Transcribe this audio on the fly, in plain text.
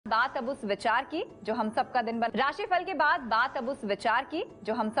बात अब उस विचार की जो हम सबका दिन बना। राशिफल के बाद बात अब उस विचार की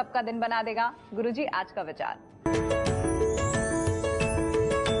जो हम सबका दिन बना देगा। गुरुजी, आज का विचार।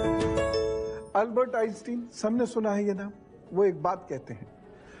 अल्बर्ट आइंस्टीन, सबने सुना है ये नाम। वो एक बात कहते हैं,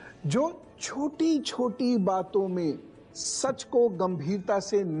 जो छोटी छोटी बातों में सच को गंभीरता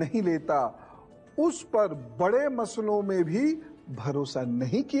से नहीं लेता, उस पर बड़े मसलों में भी भरोसा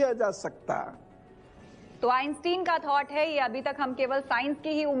नहीं किया जा सकता। तो आइंस्टीन का थॉट है ये। अभी तक हम केवल साइंस की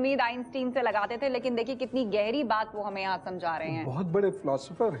ही उम्मीद आइंस्टीन से लगाते थे, लेकिन देखिए कितनी गहरी बात वो हमें यहाँ समझा रहे हैं। बहुत बड़े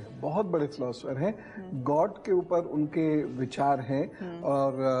फिलोसोफर हैं, बहुत बड़े फिलोसोफर हैं। गॉड के ऊपर उनके विचार हैं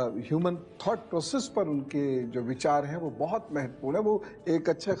और ह्यूमन थॉट प्रोसेस पर उनके जो विचार हैं वो बहुत महत्वपूर्ण है। वो एक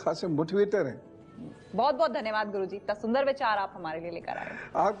अच्छे खासे मोटिवेटर हैं। बहुत बहुत धन्यवाद गुरुजी, इतना सुंदर विचार आप हमारे लिए लेकर आए।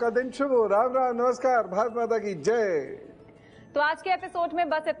 आपका दिन शुभ हो। राम राम, नमस्कार, भारत माता की जय। तो आज के एपिसोड में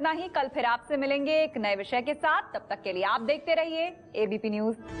बस इतना ही। कल फिर आपसे मिलेंगे एक नए विषय के साथ। तब तक के लिए आप देखते रहिए एबीपी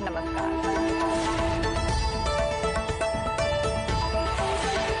न्यूज। नमस्कार।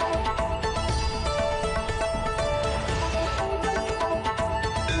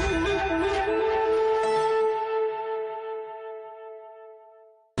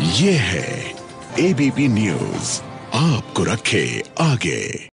 ये है एबीपी न्यूज, आपको रखे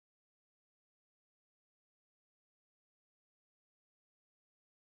आगे।